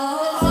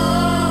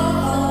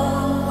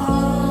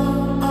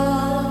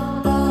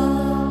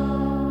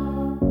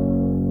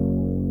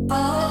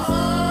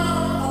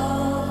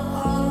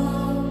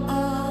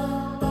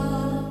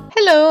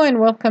and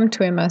welcome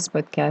to Emma's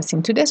podcast.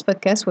 In today's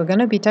podcast, we're going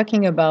to be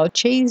talking about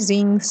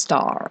chasing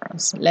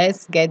stars.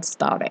 Let's get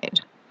started.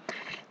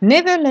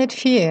 Never let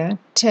fear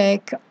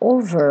take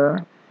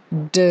over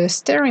the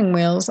steering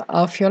wheels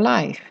of your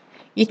life.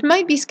 It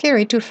might be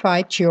scary to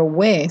fight your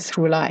way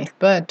through life,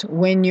 but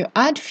when you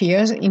add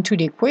fears into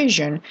the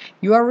equation,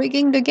 you are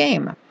rigging the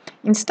game.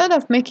 Instead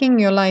of making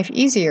your life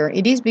easier,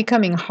 it is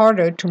becoming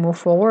harder to move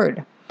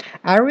forward.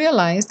 I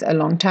realized a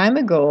long time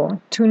ago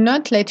to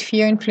not let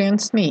fear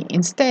influence me.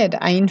 Instead,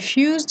 I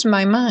infused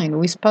my mind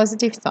with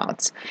positive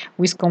thoughts.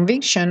 With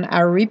conviction,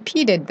 I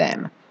repeated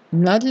them,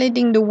 not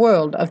letting the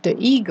world of the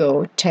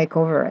ego take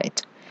over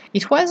it.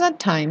 It was at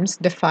times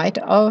the fight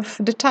of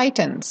the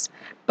titans,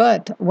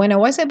 but when I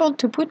was able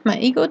to put my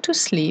ego to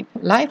sleep,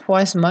 life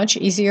was much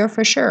easier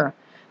for sure.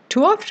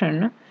 Too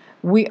often,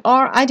 we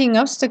are adding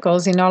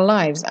obstacles in our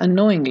lives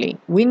unknowingly.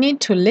 We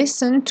need to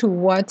listen to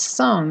what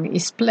song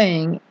is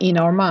playing in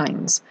our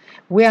minds.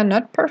 We are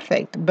not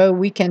perfect, but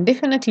we can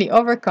definitely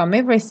overcome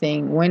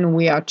everything when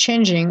we are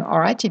changing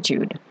our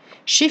attitude,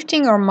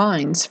 shifting our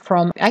minds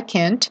from I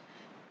can't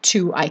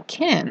to I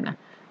can.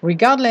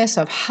 Regardless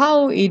of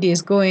how it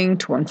is going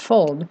to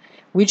unfold,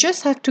 we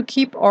just have to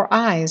keep our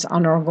eyes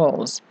on our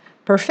goals.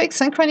 Perfect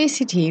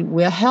synchronicity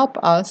will help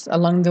us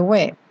along the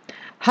way.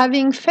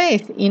 Having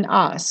faith in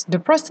us, the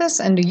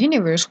process and the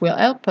universe will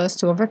help us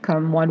to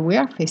overcome what we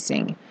are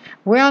facing.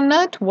 We are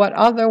not what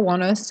others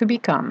want us to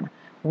become.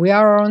 We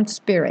are our own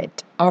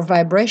spirit. Our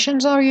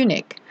vibrations are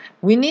unique.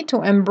 We need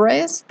to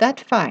embrace that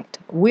fact.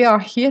 We are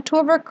here to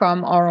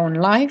overcome our own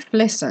life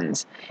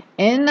lessons,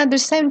 and at the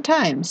same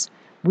time,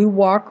 we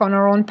walk on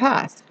our own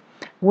path.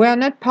 We are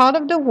not part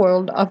of the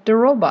world of the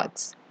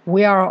robots.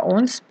 We are our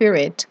own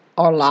spirit.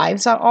 Our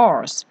lives are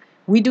ours.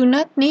 We do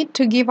not need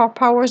to give our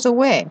powers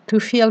away to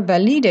feel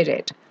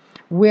validated.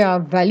 We are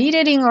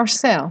validating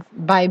ourselves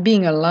by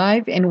being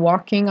alive and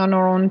walking on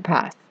our own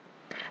path.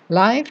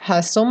 Life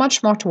has so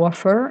much more to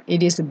offer.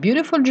 It is a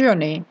beautiful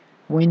journey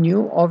when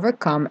you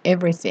overcome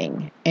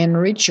everything and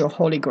reach your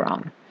holy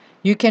ground.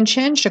 You can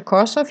change the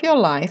course of your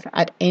life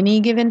at any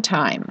given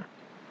time.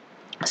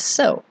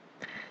 So,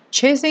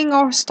 chasing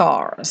our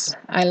stars.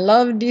 I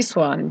love this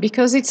one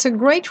because it's a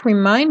great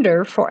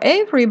reminder for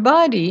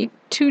everybody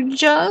to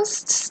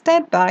just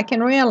step back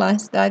and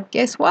realize that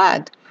guess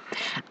what?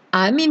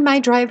 I'm in my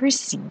driver's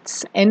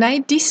seat and I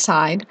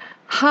decide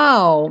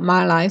how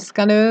my life's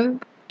gonna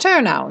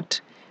turn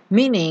out.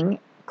 Meaning,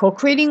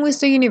 co-creating with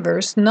the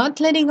universe, not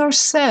letting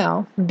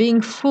ourselves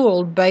being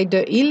fooled by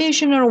the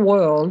illusional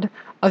world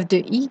of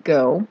the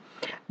ego,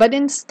 but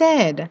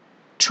instead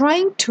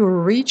trying to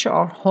reach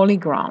our holy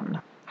ground.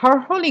 Our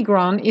holy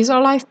ground is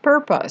our life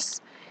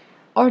purpose,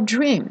 our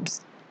dreams.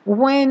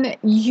 When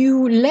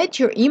you let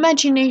your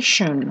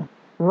imagination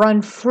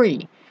run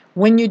free,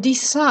 when you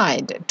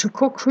decide to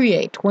co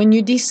create, when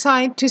you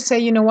decide to say,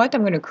 you know what,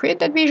 I'm going to create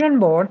that vision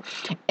board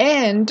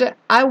and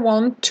I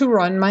want to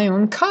run my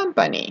own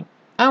company.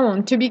 I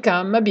want to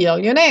become a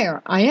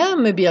billionaire. I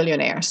am a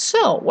billionaire.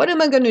 So, what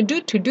am I going to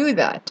do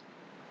that?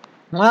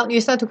 Well, you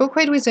start to co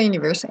create with the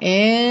universe,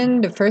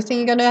 and the first thing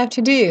you're going to have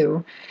to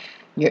do,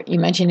 your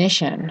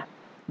imagination.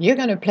 You're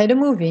going to play the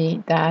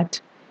movie that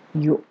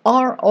you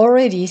are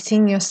already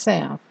seeing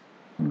yourself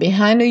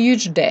behind a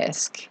huge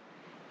desk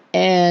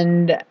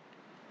and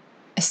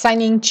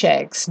signing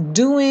checks,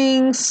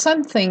 doing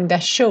something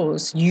that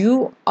shows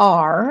you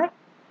are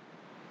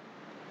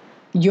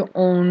your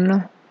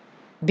own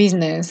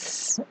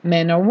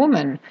businessman or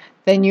woman.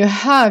 Then you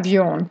have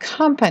your own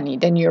company,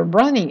 then you're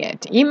running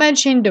it.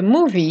 Imagine the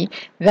movie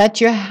that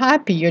you're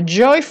happy, you're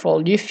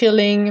joyful, you're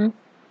feeling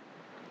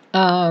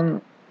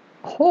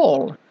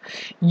whole.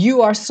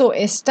 You are so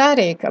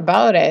ecstatic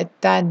about it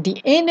that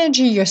the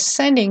energy you're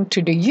sending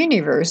to the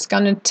universe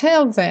gonna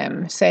tell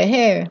them, say,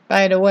 hey,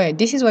 by the way,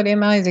 this is what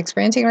Emma is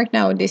experiencing right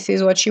now. This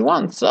is what she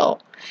wants. So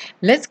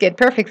let's get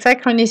perfect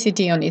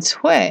synchronicity on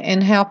its way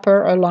and help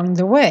her along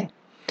the way.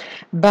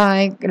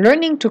 By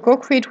learning to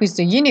co-create with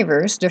the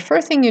universe, the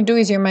first thing you do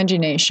is your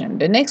imagination.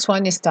 The next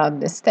one is start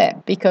the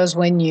step, because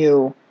when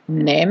you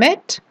name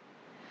it,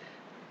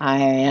 I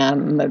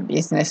am a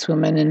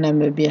businesswoman and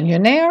I'm a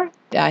billionaire,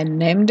 I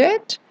named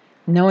it.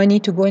 Now I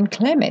need to go and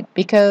claim it,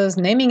 because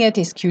naming it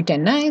is cute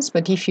and nice,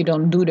 but if you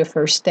don't do the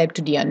first step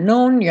to the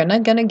unknown, you're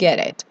not going to get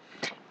it.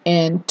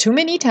 And too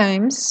many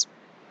times,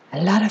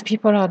 a lot of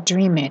people are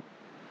dreaming.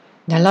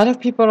 A lot of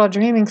people are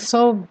dreaming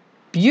so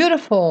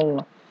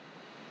beautiful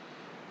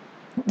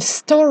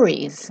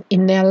stories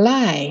in their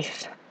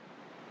life,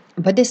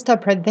 but they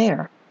stop right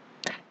there.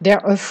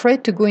 They're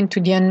afraid to go into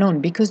the unknown,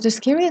 because the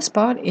scariest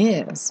part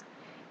is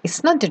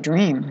it's not the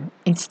dream,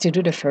 it's to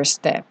do the first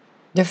step.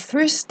 The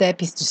first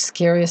step is the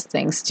scariest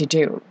things to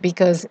do,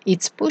 because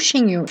it's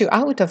pushing you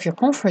out of your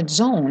comfort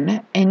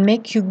zone and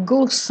make you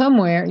go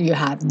somewhere you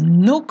have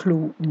no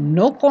clue,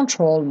 no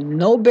control,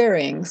 no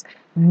bearings,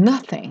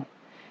 nothing.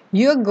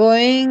 You're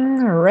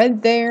going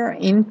right there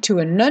into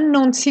an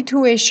unknown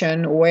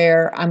situation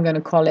where I'm going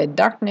to call it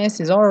darkness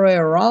is all the way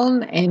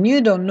around and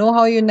you don't know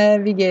how you're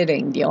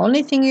navigating. The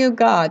only thing you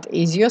got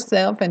is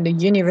yourself and the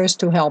universe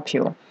to help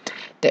you.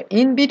 The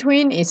in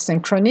between is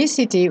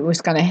synchronicity,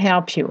 who's going to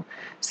help you.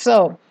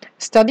 So,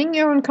 starting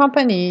your own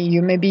company,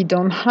 you maybe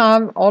don't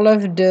have all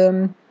of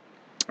the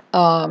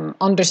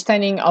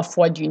understanding of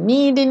what you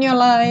need in your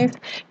life.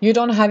 You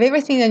don't have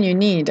everything that you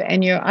need,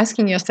 and you're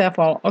asking yourself,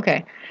 well,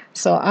 okay,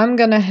 so I'm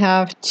gonna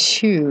have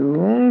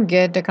to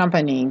get the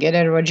company, get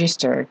it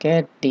registered,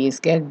 get this,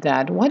 get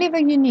that, whatever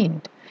you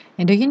need.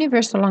 And the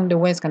universe along the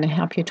way is going to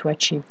help you to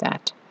achieve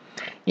that.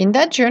 In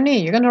that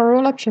journey, you're going to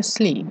roll up your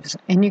sleeves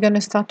and you're going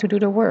to start to do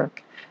the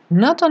work.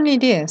 Not only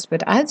this,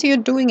 but as you're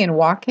doing and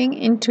walking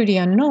into the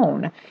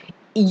unknown,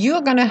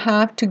 you're going to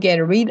have to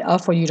get rid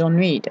of what you don't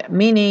need,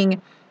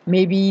 meaning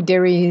maybe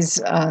there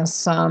is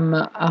some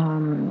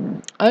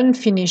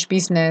unfinished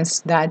business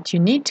that you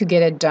need to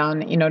get it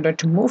done in order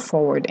to move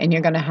forward, and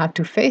you're going to have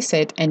to face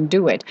it and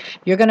do it.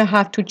 You're going to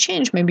have to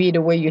change maybe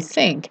the way you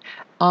think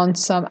on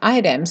some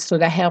items so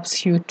that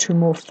helps you to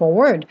move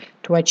forward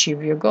to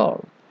achieve your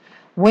goal.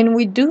 When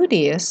we do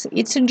this,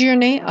 it's a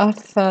journey of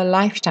a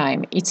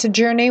lifetime. It's a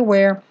journey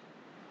where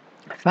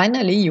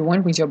finally you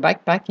went with your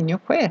backpack in your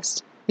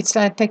quest. It's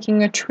like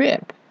taking a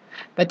trip,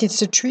 but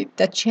it's a trip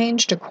that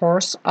changed the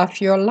course of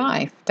your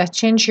life, that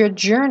changed your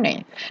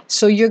journey.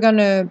 So you're going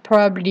to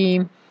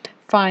probably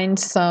find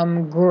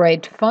some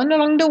great fun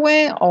along the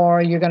way,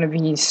 or you're going to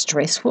be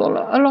stressful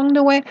along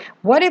the way.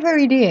 Whatever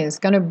it is,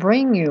 going to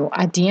bring you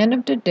at the end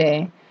of the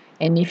day.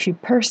 And if you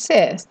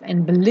persist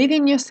and believe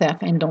in yourself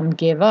and don't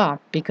give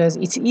up, because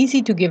it's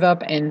easy to give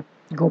up and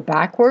go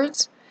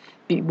backwards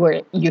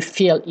where you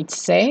feel it's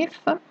safe,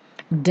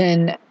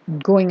 then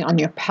going on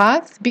your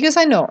path, because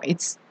I know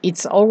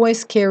it's always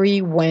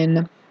scary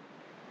when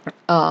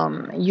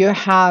you're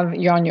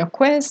on your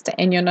quest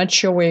and you're not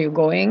sure where you're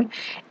going,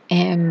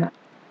 and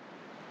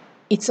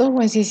it's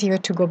always easier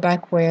to go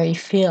back where it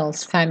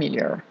feels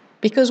familiar,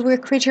 because we're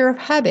creature of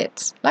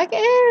habits like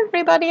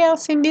everybody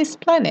else in this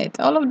planet.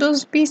 All of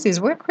those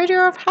pieces, we're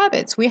creature of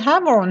habits. We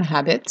have our own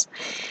habits,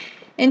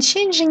 and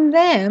changing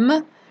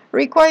them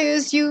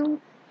requires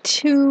you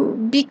to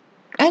be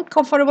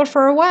uncomfortable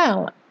for a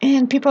while,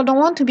 and people don't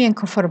want to be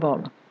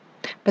uncomfortable.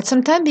 But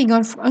sometimes being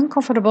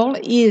uncomfortable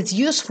is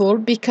useful,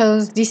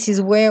 because this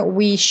is where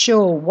we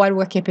show what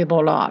we're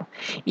capable of.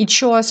 It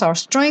shows us our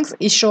strengths.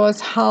 It shows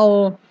us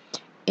how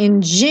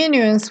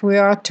ingenious we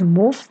are to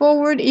move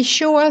forward. It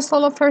shows us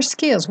all of our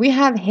skills. We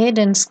have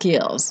hidden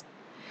skills.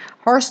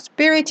 Our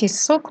spirit is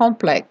so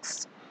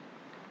complex.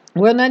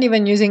 We're not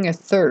even using a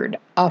third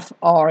of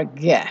our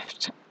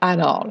gift at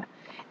all.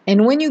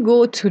 And when you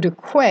go to the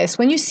quest,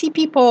 when you see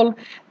people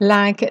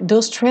like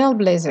those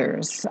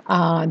trailblazers,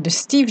 the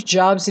Steve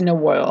Jobs in the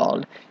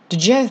world, the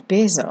Jeff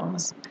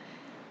Bezos,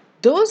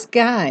 those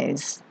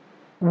guys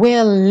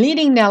were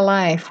leading their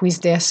life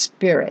with their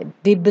spirit.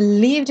 They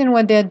believed in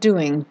what they're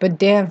doing, but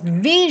their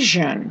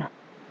vision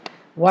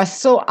was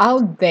so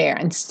out there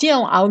and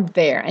still out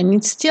there, and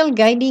it's still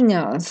guiding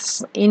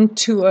us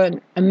into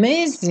an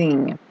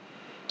amazing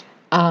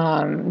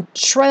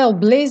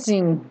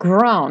trailblazing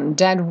ground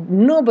that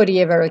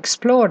nobody ever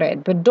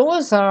explored. But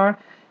those are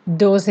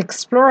those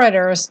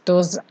explorators,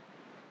 those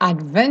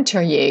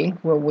aventuriers,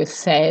 what we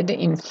said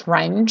in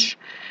French.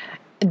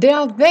 They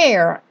are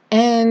there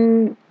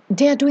and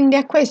they are doing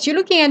their quest. You're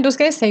looking at those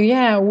guys say,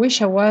 yeah, I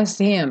wish I was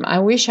him. I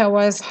wish I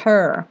was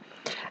her.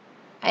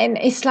 And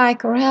it's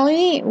like,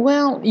 really?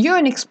 Well, you're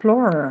an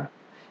explorer.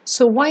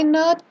 So why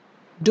not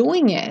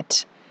doing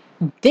it?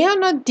 They are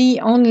not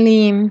the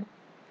only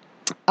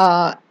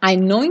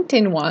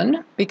anointed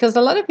one, because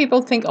a lot of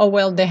people think, oh,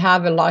 well, they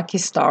have a lucky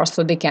star,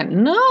 so they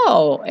can.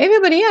 No,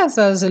 everybody else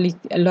has a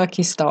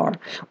lucky star.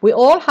 We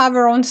all have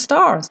our own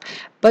stars.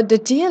 But the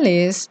deal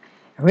is,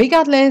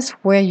 regardless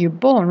where you're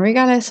born,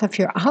 regardless of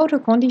your outer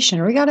condition,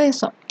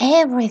 regardless of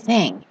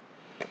everything,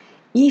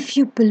 if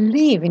you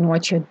believe in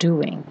what you're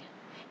doing,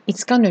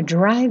 it's going to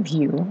drive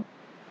you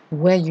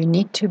where you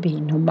need to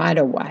be no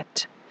matter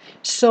what.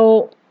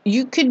 So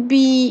you could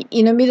be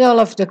in the middle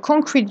of the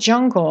concrete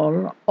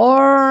jungle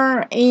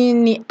or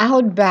in the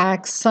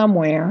outback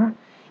somewhere.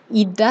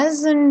 It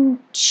doesn't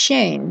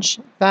change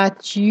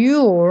that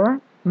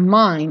your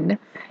mind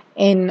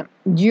and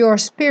your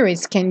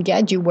spirits can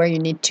get you where you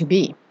need to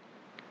be.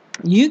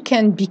 You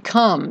can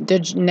become the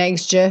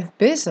next Jeff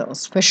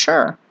Bezos for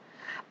sure.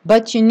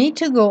 But you need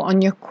to go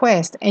on your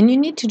quest, and you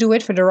need to do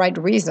it for the right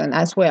reason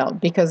as well.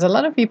 Because a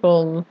lot of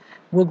people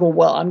will go,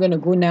 well, I'm going to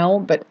go now,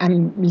 but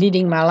I'm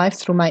leading my life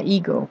through my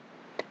ego.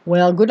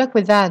 Well, good luck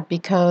with that,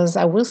 because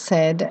I will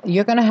say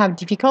you're going to have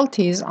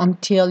difficulties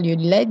until you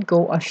let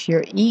go of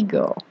your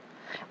ego.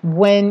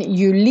 When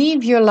you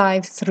live your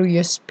life through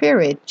your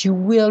spirit, you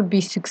will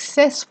be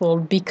successful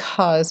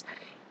because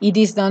it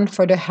is done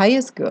for the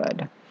highest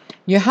good.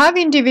 You have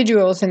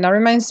individuals, and that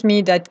reminds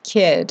me that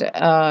kid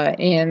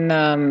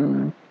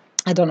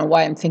I don't know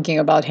why I'm thinking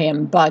about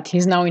him, but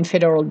he's now in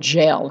federal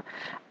jail,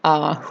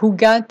 who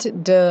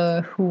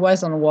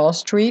was on Wall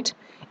Street,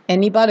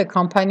 and he bought a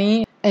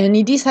company and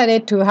he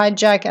decided to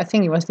hijack. I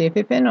think it was the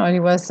EpiPen, or it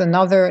was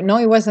another. No,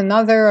 it was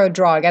another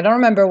drug. I don't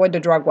remember what the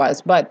drug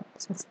was, but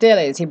still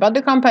is. He bought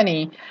the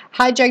company,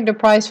 hijacked the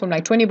price from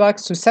like $20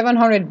 to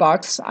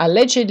 $700,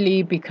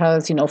 allegedly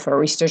because for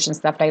research and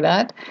stuff like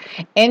that.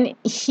 And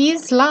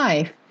his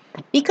life,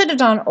 he could have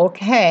done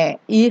okay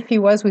if he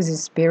was with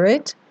his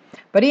spirit,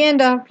 but he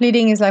ended up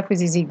leading his life with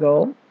his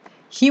ego.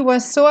 He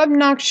was so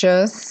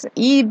obnoxious.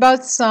 He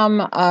bought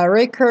some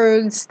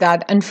records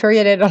that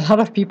infuriated a lot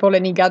of people,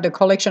 and he got a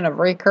collection of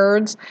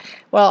records.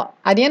 Well,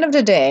 at the end of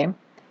the day,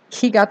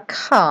 he got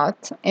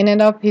caught and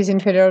ended up he's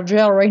in federal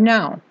jail right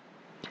now.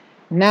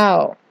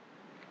 Now,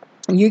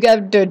 you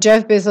got the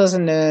Jeff Bezos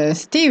and the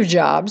Steve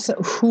Jobs,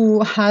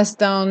 who has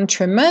done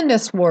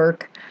tremendous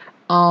work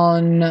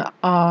on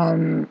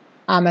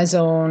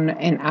Amazon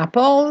and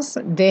Apple's.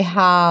 They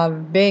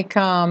have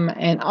become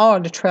and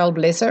are the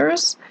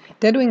trailblazers.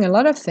 They're doing a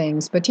lot of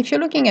things, but if you're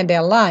looking at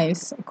their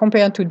lives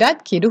compared to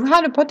that kid who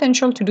had a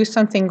potential to do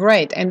something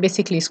great and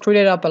basically screwed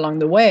it up along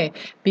the way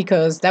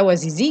because that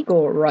was his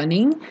ego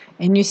running,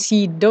 and you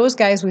see those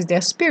guys with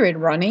their spirit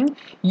running,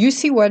 you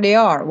see where they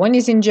are. One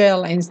is in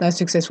jail and is not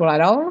successful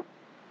at all,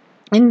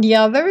 and the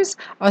others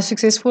are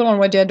successful on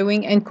what they're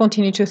doing and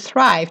continue to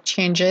thrive,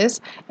 changes,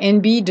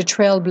 and be the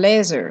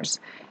trailblazers.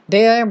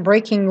 They're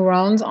breaking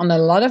grounds on a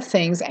lot of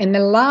things and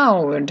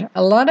allowed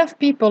a lot of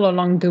people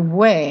along the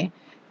way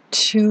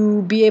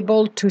to be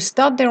able to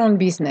start their own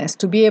business,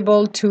 to be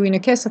able to, in the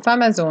case of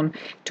Amazon,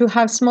 to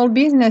have small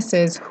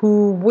businesses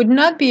who would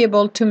not be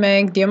able to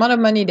make the amount of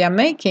money they're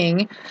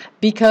making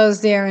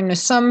because they're in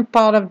some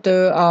part of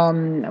the,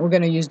 we're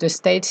going to use the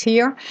States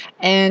here,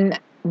 and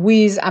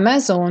with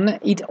Amazon,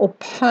 it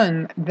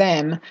opened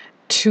them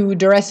to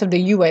the rest of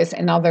the US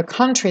and other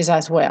countries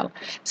as well.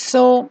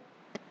 So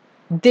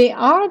they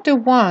are the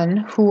one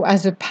who,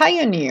 as the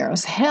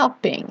pioneers,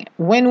 helping.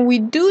 When we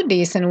do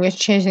this and we're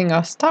changing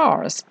our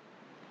stars,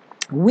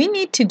 we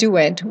need to do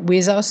it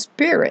with our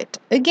spirit.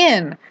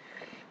 Again,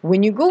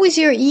 when you go with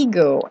your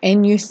ego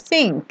and you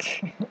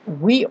think,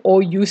 we owe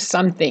you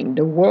something,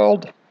 the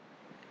world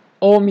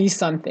owe me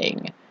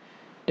something.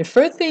 The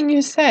first thing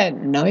you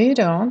said, no, you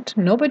don't.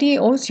 Nobody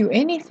owes you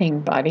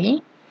anything,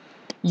 buddy.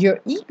 Your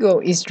ego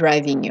is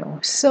driving you.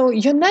 So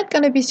you're not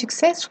going to be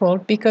successful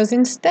because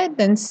instead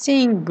than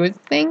seeing good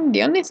thing,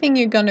 the only thing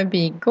you're going to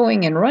be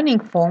going and running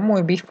for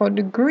will be for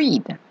the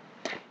greed.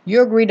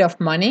 Your greed of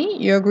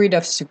money, your greed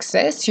of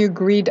success, your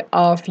greed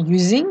of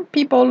using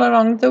people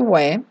along the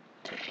way.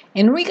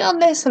 And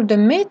regardless of the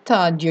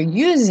method you're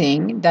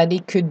using, that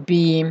it could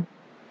be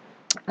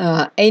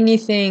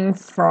anything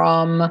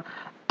from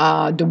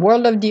the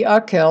world of the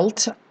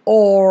occult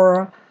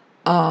or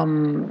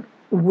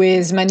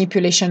with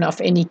manipulation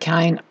of any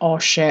kind or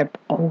shape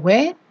or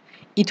way,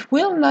 it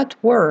will not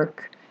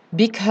work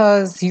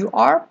because you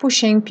are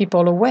pushing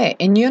people away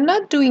and you're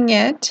not doing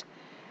it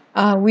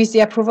with the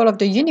approval of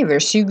the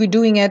universe. You're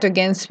doing it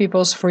against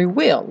people's free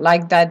will,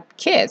 like that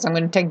kids. I'm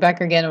going to take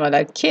back again about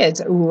that kids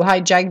who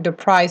hijacked the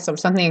price of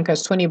something that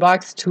costs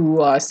 $20 to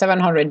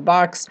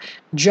 $700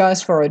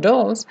 just for a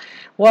dose.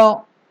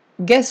 Well,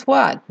 guess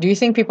what? Do you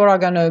think people are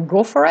going to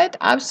go for it?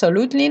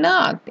 Absolutely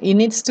not. It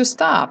needs to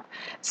stop.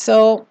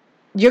 So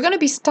you're going to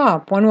be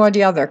stopped one way or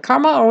the other.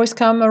 Karma always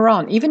comes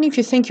around. Even if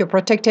you think you're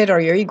protected or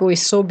your ego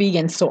is so big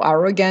and so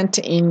arrogant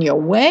in your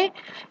way,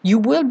 you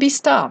will be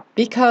stopped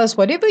because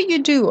whatever you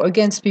do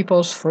against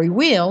people's free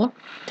will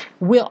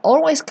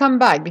always come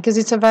back because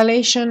it's a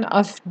violation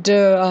of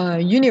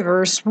the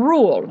universe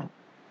rule.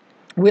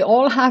 We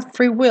all have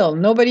free will.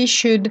 Nobody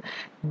should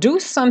do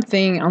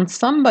something on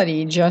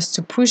somebody just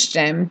to push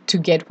them to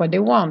get what they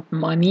want,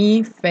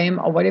 money, fame,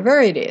 or whatever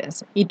it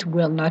is. It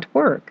will not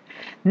work.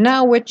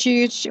 Now, when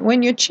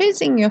you're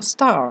chasing your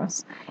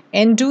stars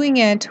and doing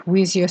it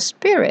with your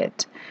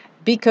spirit,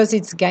 because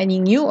it's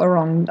guiding you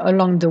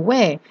along the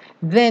way,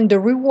 then the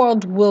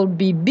reward will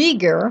be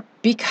bigger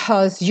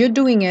because you're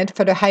doing it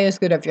for the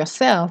highest good of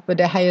yourself, but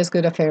the highest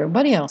good of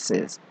everybody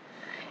else's.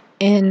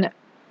 And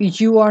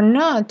you are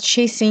not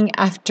chasing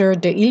after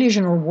the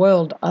illusional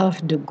world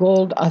of the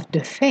gold of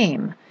the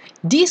fame.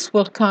 This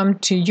will come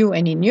to you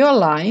and in your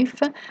life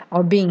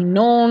or being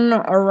known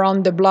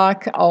around the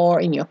block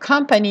or in your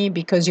company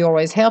because you're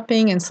always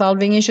helping and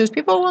solving issues.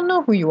 People will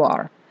know who you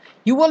are.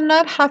 You will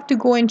not have to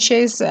go and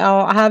chase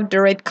or have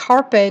the red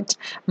carpet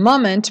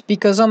moment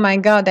because, oh my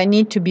God, I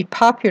need to be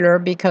popular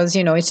because,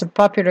 it's a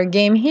popular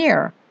game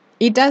here.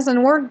 It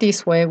doesn't work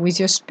this way with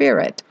your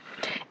spirit.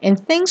 And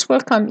things will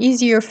come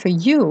easier for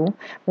you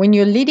when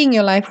you're leading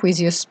your life with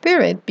your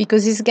spirit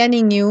because it's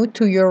getting you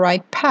to your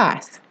right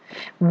path.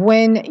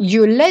 When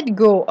you let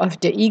go of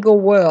the ego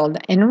world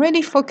and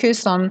really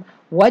focus on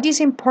what is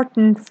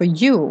important for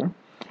you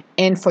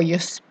and for your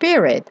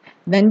spirit,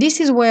 then this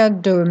is where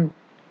the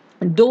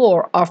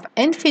door of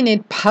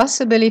infinite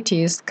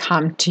possibilities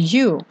come to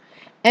you.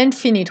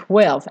 Infinite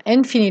wealth,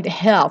 infinite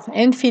health,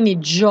 infinite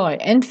joy,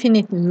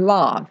 infinite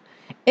love.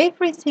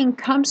 Everything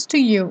comes to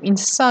you in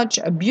such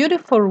a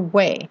beautiful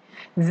way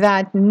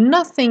that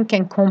nothing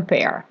can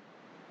compare.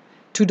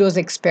 to those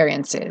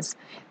experiences.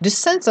 The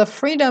sense of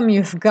freedom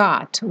you've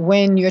got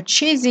when you're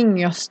chasing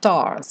your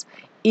stars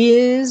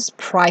is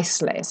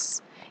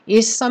priceless.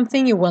 Is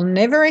something you will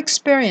never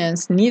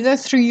experience, neither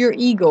through your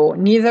ego,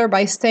 neither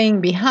by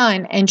staying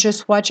behind and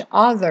just watch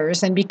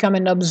others and become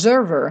an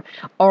observer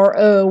or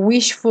a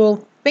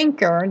wishful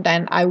thinker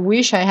that I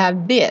wish I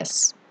had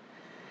this.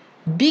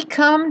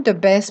 Become the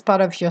best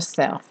part of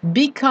yourself.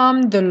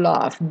 Become the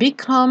love.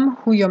 Become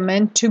who you're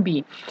meant to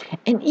be.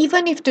 And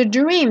even if the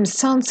dream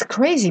sounds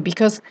crazy,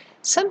 because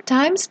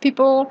sometimes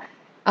people,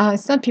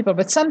 it's not people,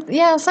 but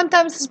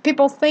sometimes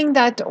people think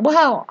that,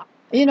 wow,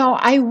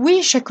 I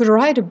wish I could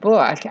write a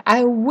book.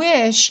 I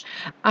wish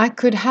I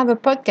could have a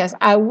podcast.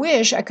 I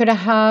wish I could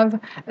have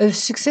a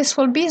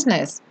successful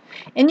business.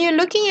 And you're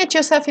looking at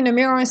yourself in the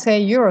mirror and say,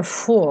 you're a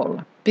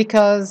fool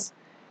because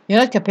you're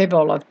not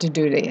capable of to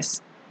do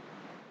this.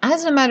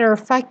 As a matter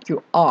of fact,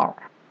 you are.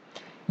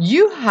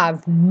 You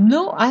have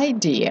no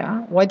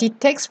idea what it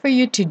takes for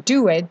you to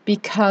do it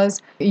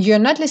because you're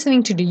not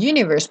listening to the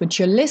universe, but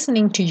you're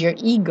listening to your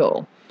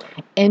ego.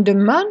 And the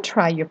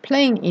mantra you're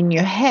playing in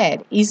your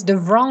head is the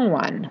wrong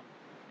one.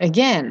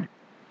 Again,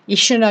 it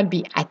should not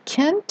be I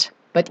can't,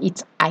 but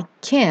it's I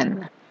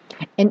can.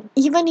 And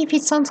even if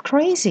it sounds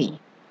crazy,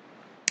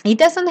 it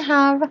doesn't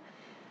have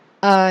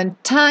a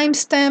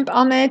timestamp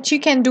on it. You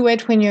can do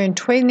it when you're in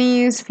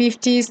 20s,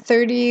 50s,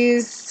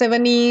 30s,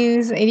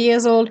 70s, 80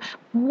 years old,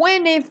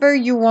 whenever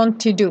you want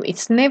to do.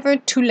 It's never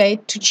too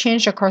late to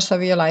change the course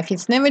of your life.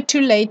 It's never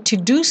too late to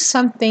do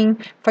something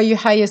for your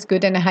highest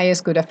good and the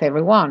highest good of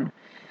everyone.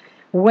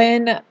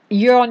 When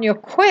you're on your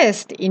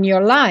quest in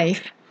your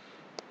life,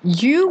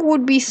 you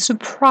would be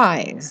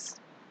surprised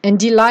and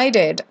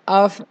delighted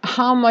of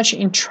how much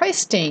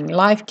interesting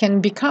life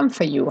can become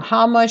for you,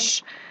 how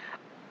much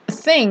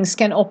things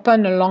can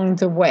open along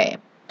the way.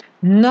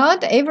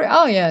 Not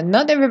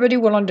everybody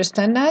will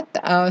understand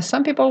that.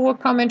 Some people will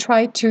come and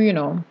try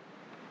to,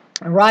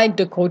 ride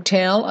the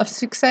coattail of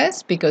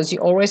success because you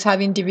always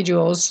have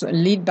individuals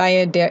lead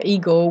by their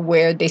ego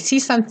where they see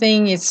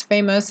something is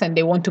famous and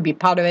they want to be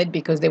part of it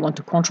because they want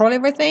to control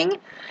everything.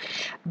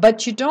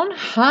 But you don't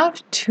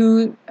have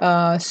to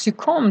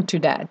succumb to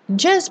that.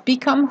 Just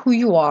become who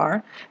you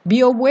are. Be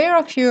aware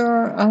of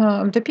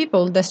the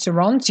people that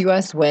surrounds you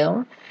as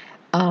well,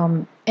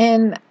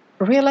 and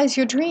realize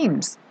your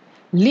dreams.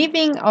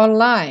 Living our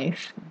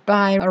life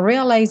by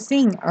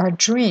realizing our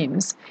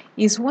dreams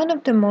is one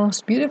of the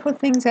most beautiful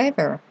things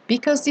ever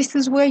because this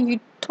is where you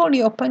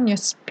totally open your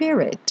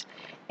spirit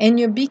and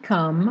you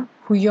become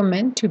who you're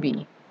meant to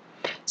be.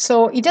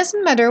 So it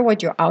doesn't matter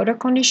what your outer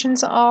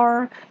conditions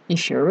are,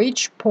 if you're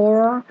rich,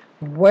 poor,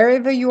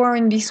 wherever you are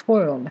in this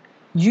world,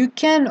 you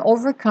can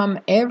overcome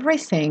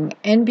everything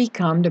and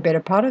become the better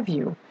part of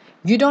you.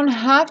 You don't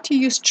have to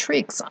use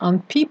tricks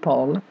on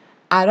people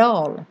at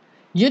all.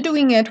 You're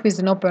doing it with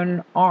an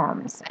open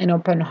arms, an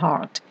open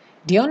heart.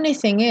 The only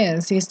thing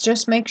is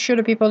just make sure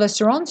the people that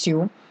surround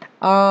you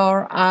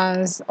are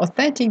as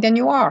authentic than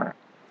you are.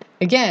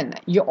 Again,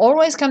 you're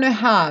always going to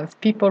have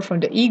people from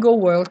the ego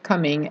world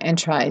coming and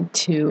try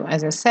to,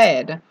 as I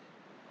said,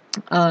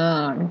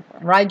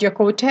 ride your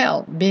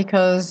coattail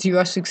because you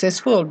are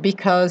successful,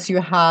 because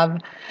you're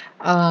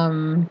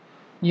going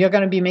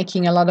to be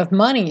making a lot of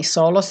money.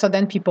 So all of a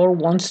sudden, people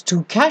want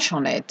to cash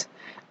on it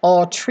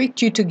or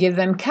trick you to give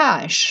them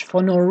cash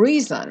for no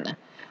reason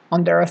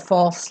under a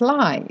false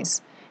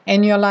lies.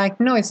 And you're like,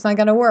 no, it's not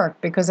going to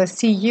work because I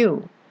see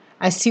you.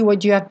 I see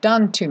what you have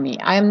done to me.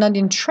 I am not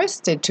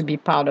interested to be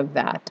part of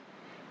that.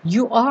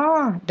 You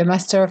are the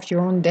master of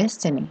your own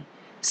destiny.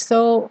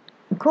 So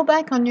go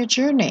back on your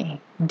journey.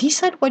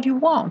 Decide what you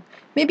want.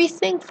 Maybe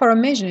think for a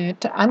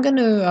minute, I'm going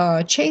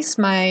to chase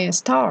my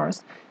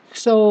stars.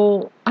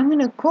 So I'm going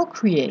to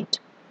co-create.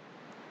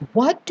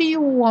 What do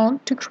you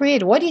want to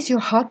create? What is your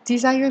heart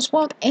desires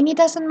want? And it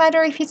doesn't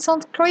matter if it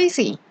sounds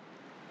crazy.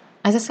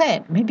 As I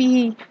said,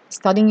 maybe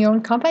starting your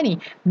own company,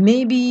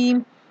 maybe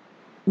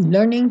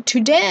learning to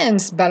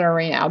dance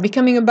ballerina,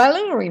 becoming a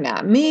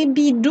ballerina,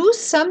 maybe do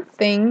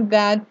something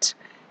that,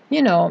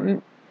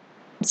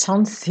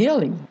 sounds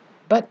silly.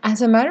 But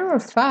as a matter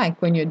of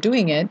fact, when you're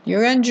doing it,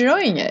 you're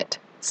enjoying it.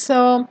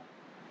 So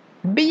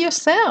be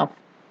yourself.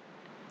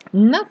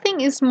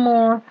 Nothing is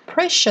more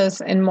precious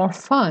and more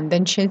fun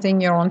than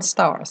chasing your own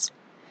stars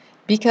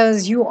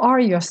because you are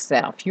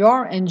yourself. You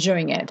are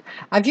enjoying it.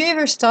 Have you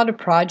ever started a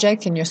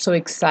project and you're so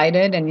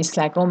excited and it's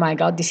like, oh my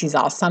God, this is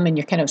awesome, and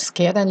you're kind of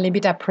scared and a little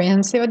bit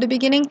apprehensive at the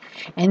beginning?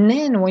 And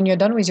then when you're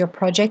done with your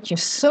project, you're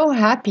so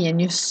happy and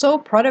you're so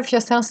proud of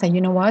yourself, saying,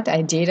 you know what,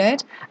 I did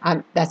it.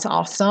 That's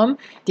awesome.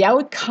 The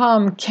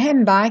outcome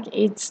came back.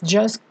 It's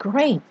just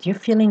great. You're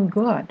feeling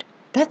good.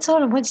 That's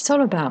all what it's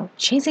all about.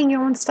 Chasing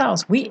your own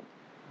stars.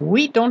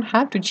 We don't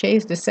have to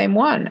chase the same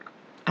one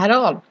at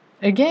all.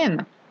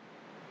 Again,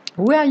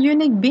 we are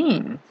unique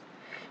beings.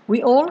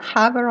 We all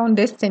have our own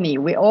destiny.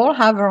 We all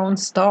have our own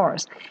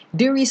stars.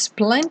 There is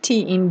plenty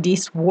in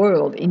this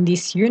world, in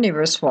this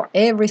universe for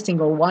every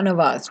single one of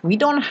us. We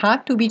don't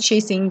have to be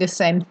chasing the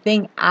same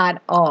thing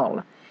at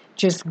all.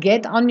 Just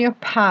get on your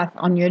path,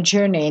 on your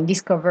journey, and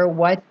discover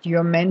what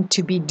you're meant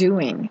to be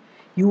doing.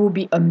 You will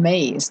be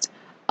amazed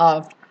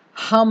of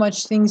how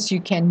much things you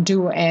can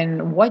do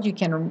and what you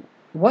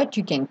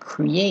can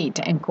create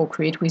and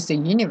co-create with the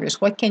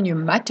universe. What can you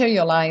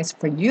materialize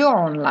for your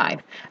own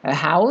life? A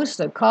house,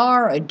 a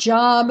car, a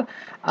job,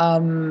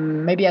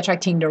 maybe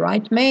attracting the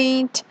right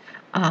mate,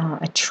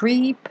 a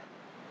trip.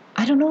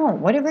 I don't know,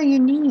 whatever you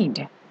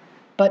need.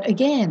 But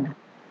again,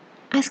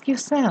 ask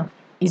yourself,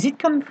 is it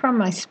coming from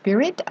my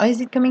spirit or is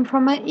it coming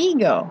from my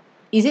ego?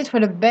 Is it for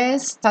the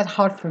best at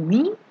heart for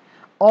me?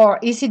 Or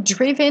is it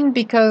driven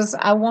because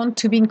I want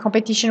to be in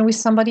competition with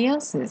somebody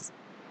else's?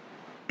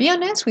 Be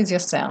honest with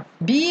yourself.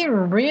 Be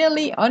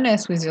really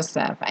honest with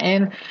yourself.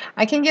 And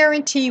I can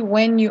guarantee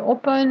when you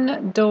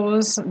open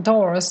those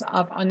doors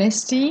of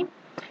honesty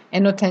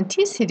and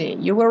authenticity,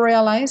 you will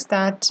realize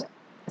that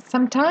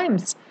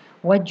sometimes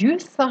what you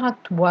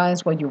thought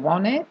was what you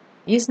wanted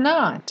is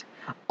not.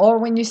 Or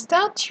when you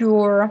start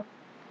your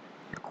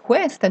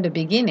quest at the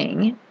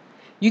beginning,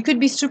 you could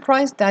be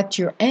surprised that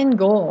your end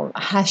goal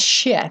has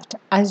shifted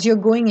as you're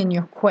going in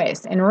your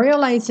quest and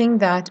realizing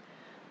that,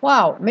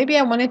 wow, maybe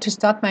I wanted to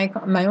start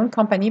my own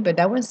company, but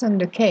that wasn't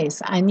the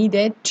case. I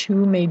needed to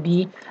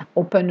maybe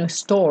open a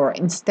store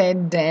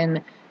instead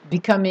than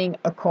becoming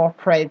a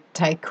corporate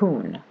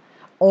tycoon.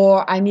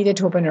 Or I needed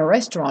to open a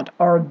restaurant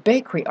or a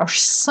bakery or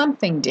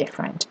something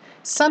different,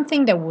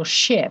 something that will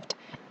shift.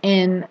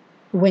 And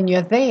when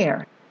you're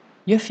there,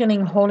 you're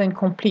feeling whole and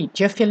complete.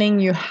 You're feeling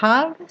you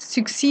have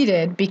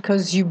succeeded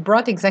because you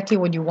brought exactly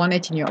what you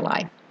wanted in your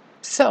life.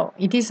 So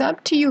it is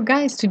up to you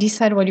guys to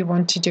decide what you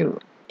want to do.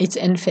 It's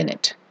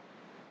infinite,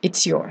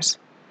 it's yours.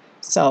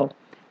 So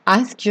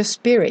ask your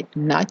spirit,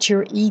 not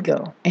your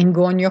ego, and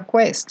go on your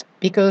quest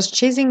because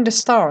chasing the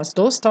stars,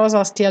 those stars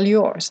are still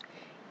yours.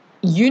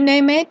 You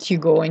name it, you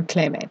go and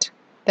claim it.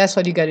 That's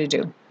what you got to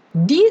do.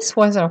 This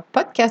was our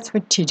podcast for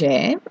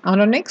today. On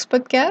our next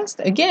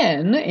podcast,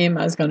 again,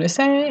 Emma's going to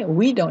say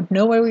we don't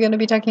know what we're going to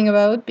be talking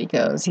about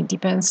because it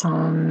depends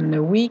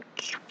on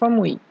week from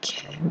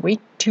week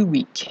to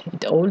week.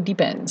 It all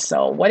depends.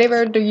 So,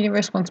 whatever the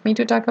universe wants me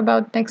to talk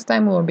about next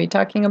time, we'll be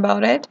talking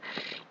about it.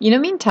 In the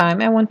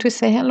meantime, I want to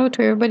say hello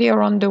to everybody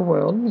around the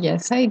world.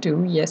 Yes, I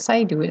do. Yes,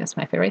 I do. That's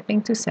my favorite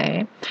thing to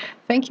say.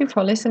 Thank you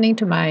for listening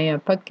to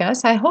my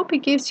podcast. I hope it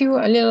gives you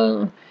a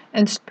little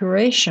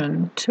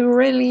inspiration to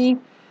really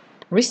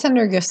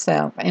recenter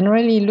yourself and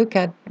really look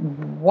at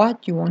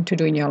what you want to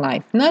do in your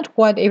life. Not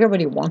what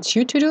everybody wants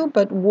you to do,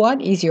 but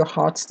what is your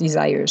heart's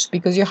desires.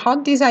 Because your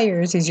heart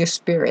desires is your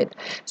spirit.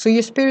 So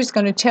your spirit is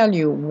going to tell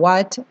you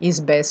what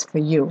is best for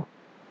you.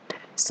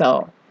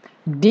 So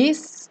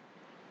this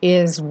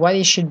is what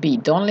it should be.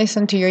 Don't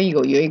listen to your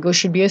ego. Your ego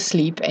should be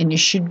asleep and you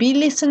should be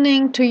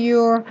listening to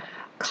your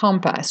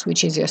compass,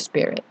 which is your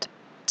spirit.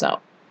 So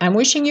I'm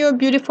wishing you a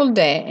beautiful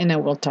day and I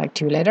will talk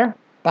to you later.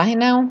 Bye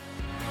now.